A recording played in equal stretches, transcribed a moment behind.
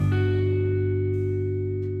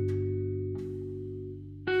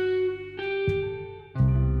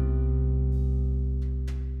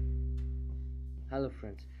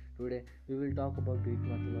Today we will talk about Greek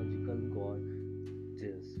mythological god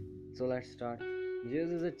Zeus. So let's start.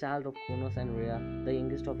 Zeus is a child of Kronos and Rhea, the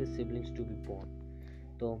youngest of his siblings to be born.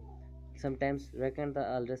 Though sometimes reckoned the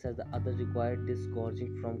eldest as the other required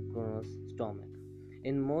disgorging from Kronos' stomach.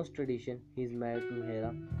 In most traditions, he is married to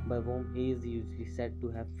Hera, by whom he is usually said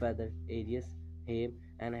to have fathered Ares, Hebe,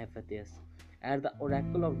 and Hephaestus. At the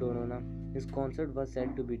Oracle of Dorona, his consort was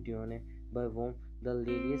said to be Dione, by whom the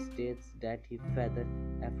Lilius states that he fathered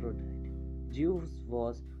Aphrodite. Zeus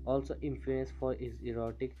was also infamous for his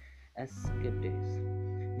erotic escapades.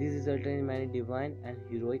 These resulted in many divine and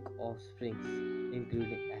heroic offsprings,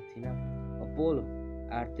 including Athena, Apollo,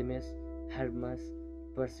 Artemis, Hermes,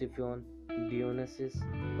 Persephone, Dionysus,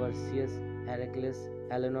 Perseus, Heracles,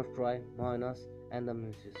 Helen of Troy, Minos, and the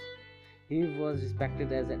Muses. He was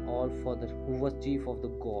respected as an all-father who was chief of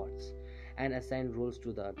the gods and assigned roles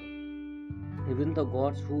to the others. Even the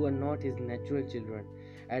gods who were not his natural children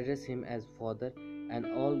address him as father, and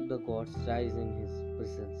all the gods rise in his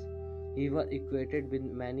presence. He was equated with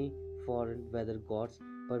many foreign weather gods,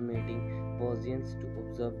 permitting Persians to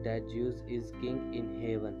observe that Zeus is king in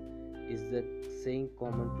heaven is the saying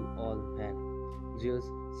common to all men. Zeus'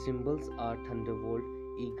 symbols are thunderbolt,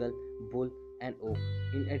 eagle, bull, and oak.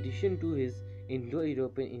 In addition to his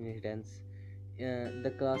Indo-European inheritance,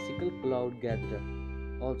 the classical cloud gatherer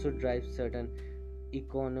also drives certain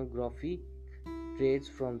iconography traits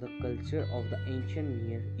from the culture of the ancient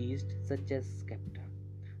Near East, such as scepter.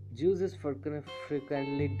 Zeus is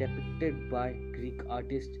frequently depicted by Greek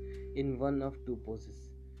artists in one of two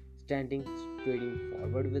poses, standing straight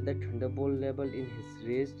forward with the thunderbolt label in his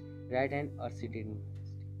raised right hand or seated in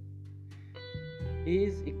majesty.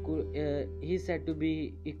 He is said to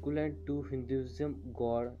be equivalent to Hinduism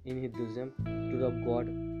to the god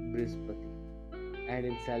Brihaspati, and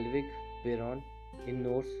in Slavic Peron, in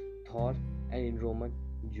Norse Thor, and in Roman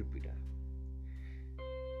Jupiter.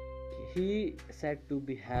 He said to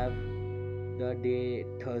be have the day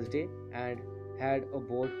Thursday and had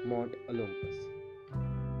aboard Mount Olympus.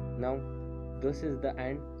 Now this is the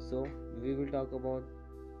end, so we will talk about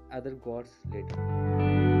other gods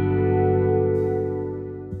later.